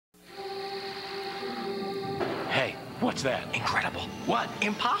What's that? Incredible. What?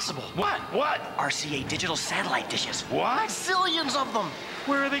 Impossible. What? What? RCA digital satellite dishes. What? Zillions of them.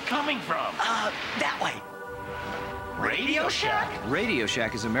 Where are they coming from? That way. RadioShack?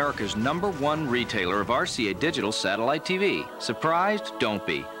 RadioShack is America's #1 retailer of RCA digital satellite TV. Surprised? Don't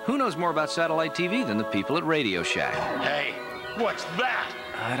be. Who knows more about satellite TV than the people at RadioShack? Hey, what's that?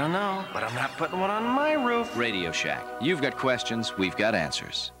 I don't know, but I'm not putting one on my roof. RadioShack. You've got questions, we've got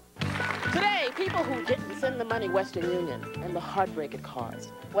answers. Today, people who didn't send the money Western Union and the heartbreak it caused.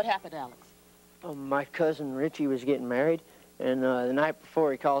 What happened, Alex? My cousin Richie was getting married, and the night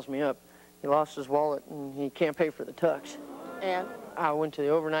before he calls me up. He lost his wallet, and he can't pay for the tux. And? I went to the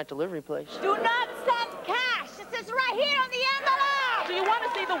overnight delivery place. Do not send cash. It says right here on the envelope. Do you want to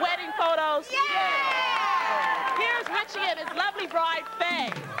see the wedding photos? Yeah! Here's Richie and his lovely bride,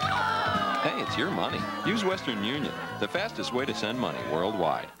 Faye. Hey, it's your money. Use Western Union, the fastest way to send money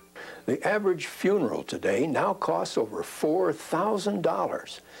worldwide. The average funeral today now costs over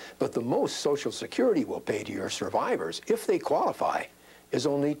 $4,000, but the most Social Security will pay to your survivors, if they qualify, is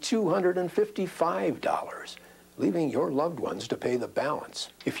only $255, leaving your loved ones to pay the balance.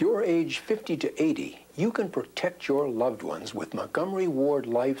 If you're age 50 to 80, you can protect your loved ones with Montgomery Ward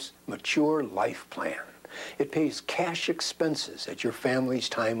Life's Mature Life Plan. It pays cash expenses at your family's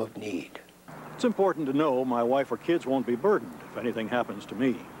time of need. It's important to know my wife or kids won't be burdened if anything happens to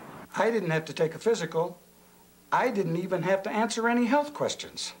me. I didn't have to take a physical. I didn't even have to answer any health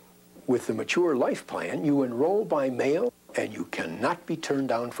questions. With the Mature Life Plan, you enroll by mail and you cannot be turned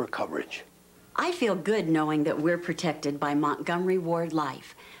down for coverage. I feel good knowing that we're protected by Montgomery Ward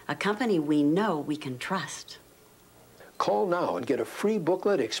Life, a company we know we can trust. Call now and get a free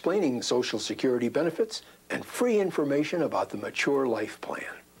booklet explaining Social Security benefits and free information about the Mature Life Plan.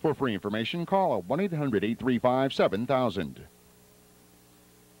 For free information, call 1-800-835-7000.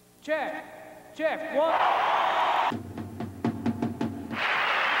 Check, one.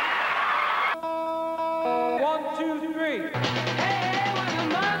 One, two, three. Hey, we're the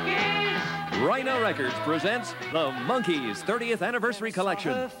Monkees. Rhino Records presents the Monkees 30th Anniversary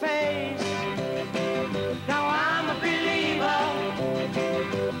Collection. Now I'm a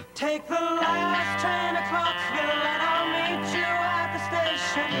believer. Take the last train to Clarksville and I'll meet you at the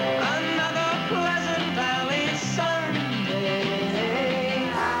station. Another Pleasant Valley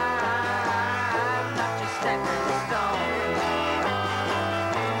Sunday. I'm not just stepping stone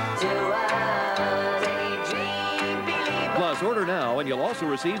to a daydream believer. Plus, order now and you'll also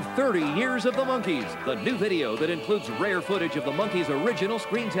receive 30 Years of the Monkees, the new video that includes rare footage of the Monkees' original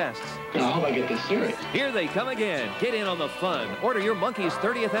screen tests. I hope I get this serious. Here they come again. Get in on the fun. Order your Monkees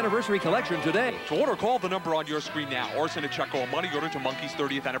 30th Anniversary Collection today. To order, call the number on your screen now or send a check or money order to Monkees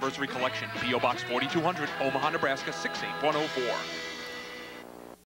 30th Anniversary Collection, P.O. Box 4200, Omaha, Nebraska 68104.